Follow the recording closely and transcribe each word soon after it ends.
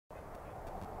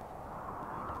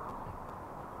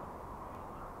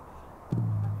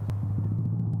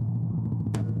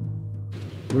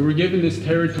We were given this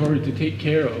territory to take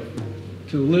care of,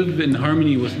 to live in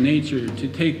harmony with nature, to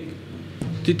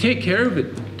take care of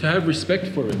it, to have respect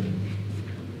for it.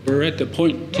 We're at the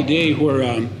point today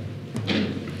where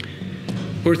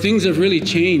things have really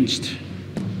changed.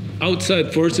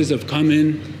 Outside forces have come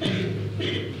in,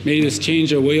 made us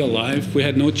change our way of life. We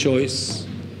had no choice.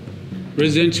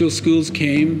 Residential schools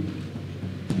came,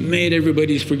 made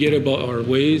everybody forget about our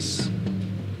ways,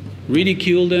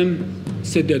 ridiculed them,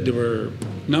 said that they were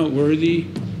not worthy.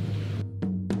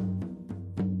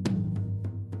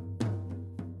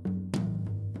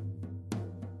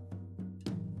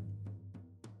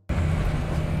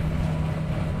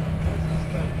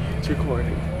 It's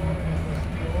recording.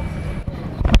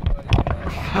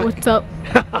 What's up?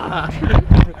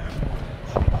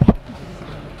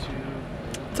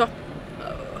 What's up?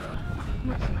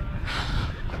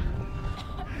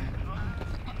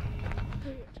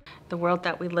 The world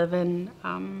that we live in,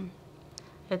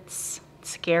 it's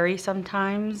scary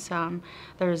sometimes.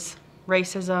 There's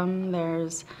racism,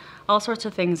 there's all sorts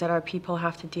of things that our people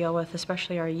have to deal with,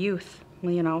 especially our youth,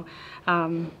 you know.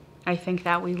 I think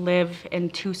that we live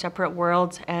in two separate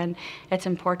worlds, and it's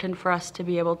important for us to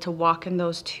be able to walk in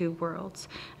those two worlds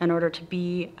in order to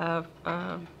be a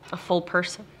full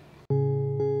person.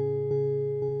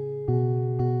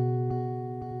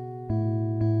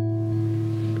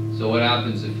 So what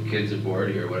happens if kids are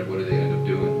bored here? What do they end up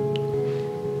doing?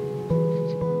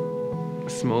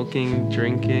 Smoking,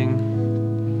 drinking,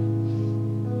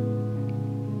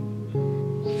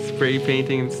 spray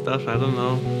painting and stuff, I don't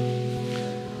know.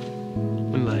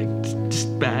 And like,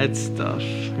 just bad stuff,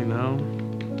 you know?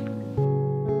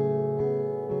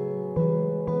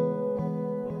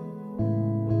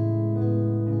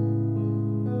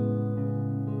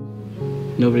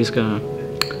 Nobody's gonna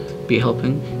be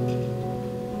helping.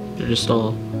 They're just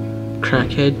all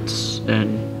crackheads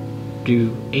and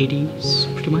do 80s,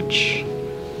 pretty much.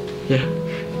 Yeah.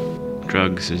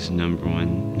 Drugs is number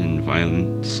one, and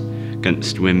violence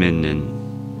against women and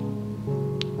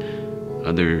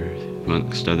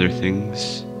amongst other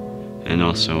things, and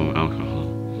also alcohol.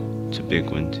 It's a big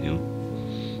one too.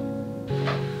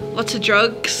 Lots of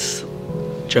drugs.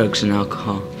 Drugs and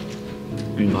alcohol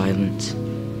and violence.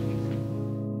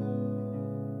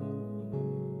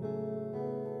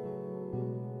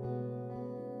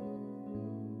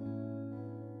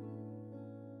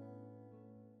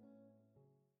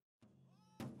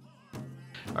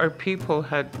 Our people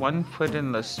had one foot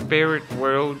in the spirit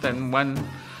world and one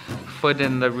foot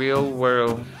in the real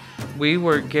world. We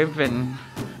were given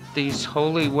these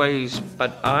holy ways,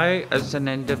 but I, as an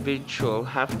individual,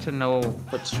 have to know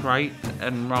what's right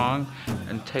and wrong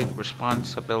and take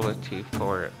responsibility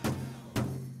for it.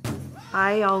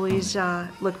 I always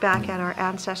look back at our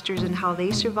ancestors and how they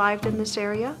survived in this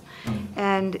area.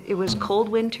 And it was cold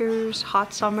winters,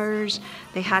 hot summers.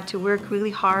 They had to work really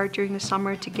hard during the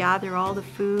summer to gather all the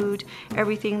food,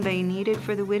 everything they needed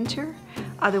for the winter.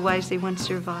 Otherwise, they wouldn't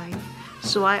survive.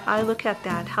 So I look at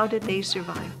that. How did they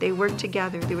survive? They worked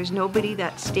together. There was nobody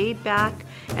that stayed back.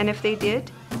 And if they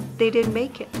did, they didn't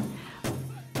make it.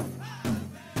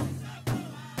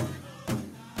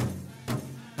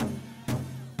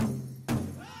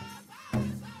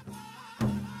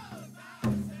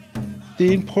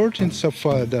 The importance of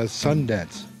the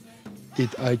Sundance,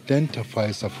 it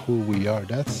identifies of who we are.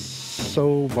 That's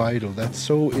so vital, that's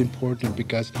so important,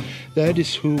 because that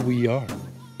is who we are.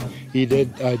 It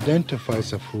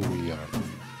identifies of who we are.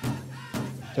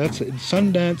 That's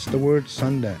Sundance, the word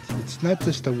Sundance. It's not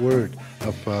just a word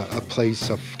of a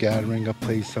place of gathering, a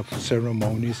place of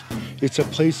ceremonies. It's a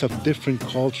place of different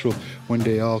culture when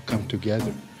they all come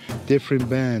together. Different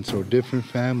bands or different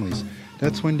families.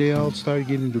 That's when they all start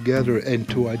getting together, and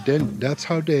that's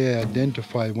how they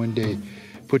identify when they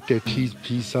put their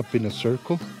piece up in a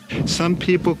circle. Some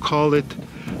people call it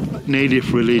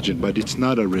native religion, but it's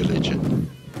not a religion.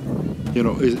 You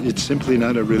know, it's simply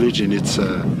not a religion. It's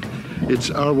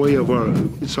our way of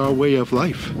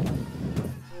life.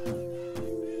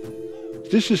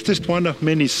 This is just one of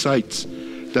many sites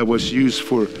that was used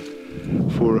for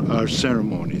our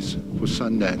ceremonies, for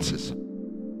sun dances.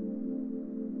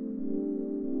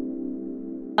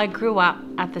 I grew up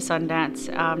at the Sundance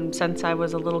since I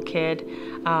was a little kid.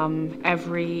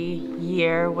 Every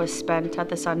year was spent at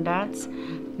the Sundance.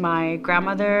 My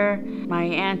grandmother, my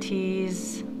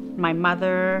aunties, my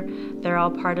mother, they're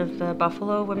all part of the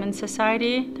Buffalo Women's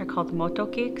Society. They're called the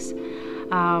Motokiks.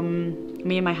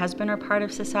 Me and my husband are part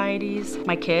of societies.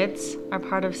 My kids are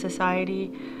part of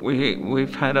society.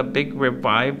 We've had a big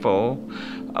revival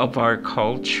of our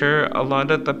culture. A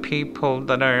lot of the people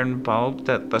that are involved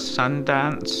at the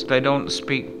Sundance, they don't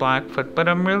speak Blackfoot, but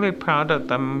I'm really proud of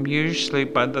them. Usually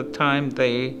by the time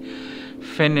they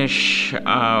finish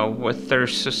with their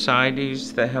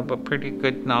societies, they have a pretty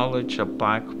good knowledge of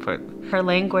Blackfoot. Our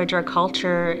language, our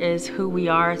culture is who we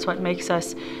are. It's what makes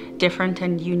us different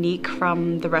and unique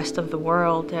from the rest of the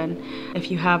world. And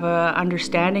if you have an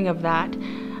understanding of that,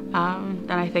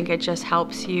 then I think it just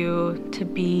helps you to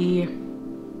be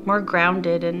more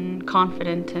grounded and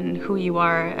confident in who you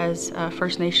are as a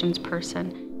First Nations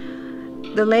person.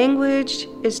 The language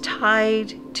is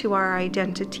tied to our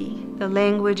identity. The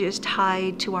language is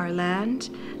tied to our land.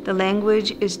 The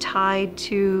language is tied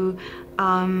to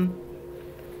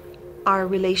our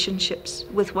relationships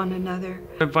with one another.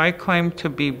 If I claim to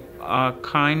be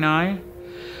Kainai,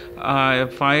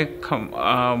 if I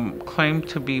claim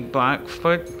to be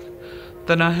Blackfoot,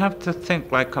 then I have to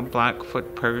think like a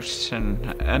Blackfoot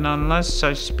person. And unless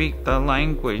I speak the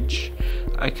language,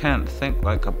 I can't think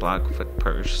like a Blackfoot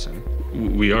person.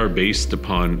 We are based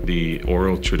upon the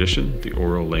oral tradition, the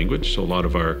oral language. So a lot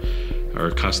of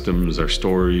our customs, our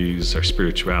stories, our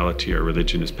spirituality, our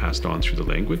religion is passed on through the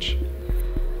language.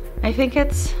 I think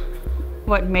it's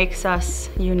what makes us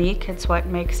unique. It's what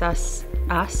makes us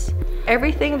us.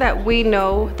 Everything that we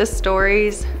know, the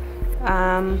stories,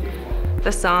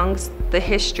 the songs, the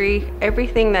history,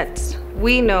 everything that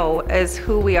we know as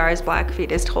who we are as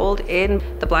Blackfeet is told in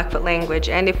the Blackfoot language.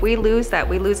 And if we lose that,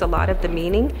 we lose a lot of the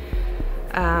meaning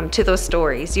to those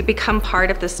stories. You become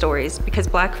part of the stories because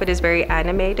Blackfoot is very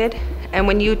animated. And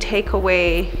when you take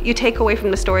away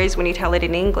from the stories when you tell it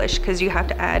in English because you have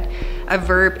to add a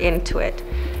verb into it.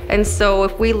 And so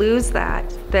if we lose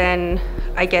that, then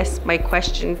I guess my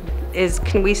question is,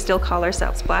 can we still call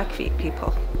ourselves Blackfeet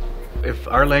people? If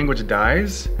our language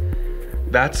dies,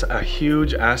 that's a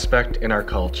huge aspect in our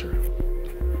culture.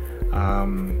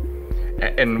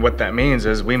 And what that means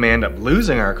is we may end up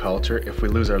losing our culture if we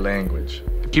lose our language.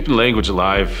 Keeping the language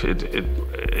alive,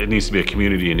 it needs to be a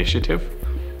community initiative.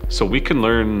 So we can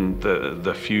learn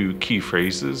the few key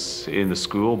phrases in the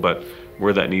school, but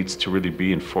where that needs to really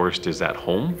be enforced is at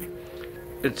home.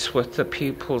 It's with the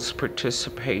people's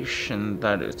participation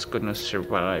that it's going to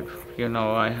survive. You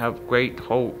know, I have great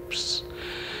hopes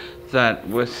that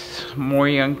with more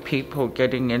young people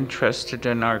getting interested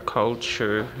in our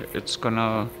culture, it's going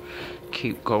to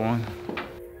keep going.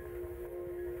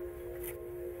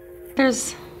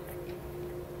 There's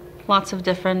lots of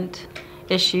different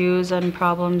issues and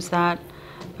problems that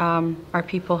our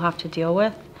people have to deal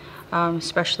with,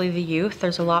 especially the youth.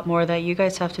 There's a lot more that you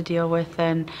guys have to deal with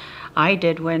than I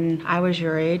did when I was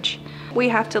your age. We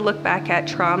have to look back at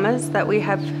traumas that we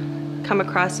have come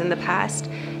across in the past.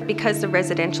 Because the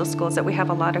residential schools, that we have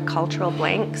a lot of cultural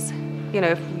blanks. You know,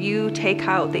 if you take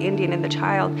out the Indian in the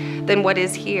child, then what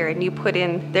is here and you put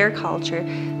in their culture,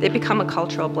 they become a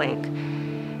cultural blank.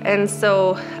 And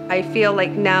so I feel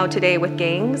like now today with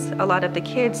gangs, a lot of the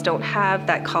kids don't have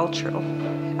that cultural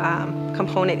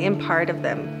component in part of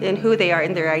them, in who they are,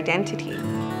 in their identity.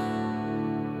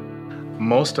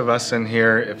 Most of us in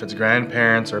here, if it's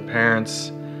grandparents or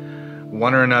parents,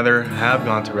 one or another have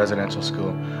gone to residential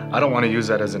school. I don't want to use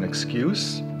that as an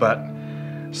excuse, but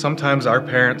sometimes our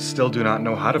parents still do not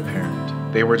know how to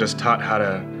parent. They were just taught how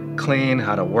to clean,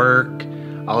 how to work,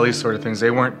 all these sort of things. They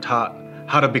weren't taught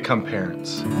how to become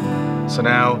parents. So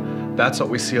now that's what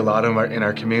we see a lot of in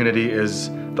our community is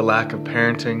the lack of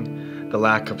parenting, the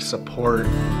lack of support.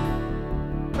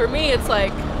 For me, it's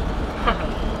like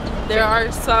there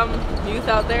are some youth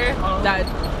out there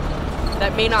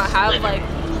that may not have like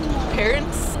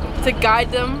parents to guide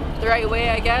them the right way,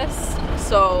 I guess.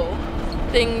 So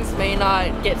things may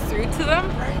not get through to them.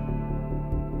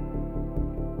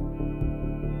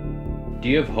 Do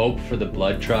you have hope for the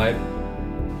Blood Tribe?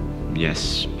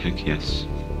 Yes, heck yes.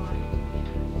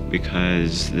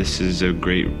 Because this is a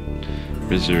great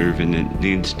reserve and it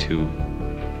needs to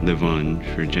live on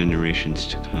for generations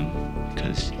to come.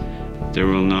 Because there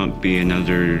will not be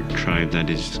another tribe that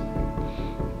is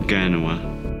Ganawa.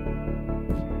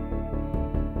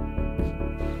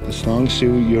 As long as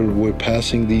we're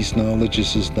passing these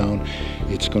knowledges down,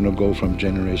 it's going to go from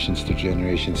generations to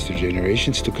generations to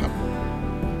generations to come.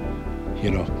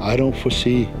 You know, I don't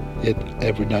foresee it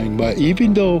ever dying. But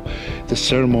even though the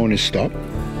ceremony stopped,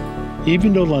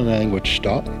 even though the language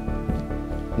stopped,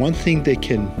 one thing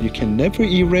you can never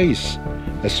erase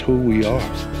is who we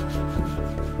are.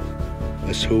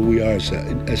 As who we are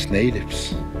as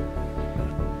natives.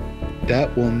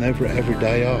 That will never ever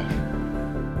die off.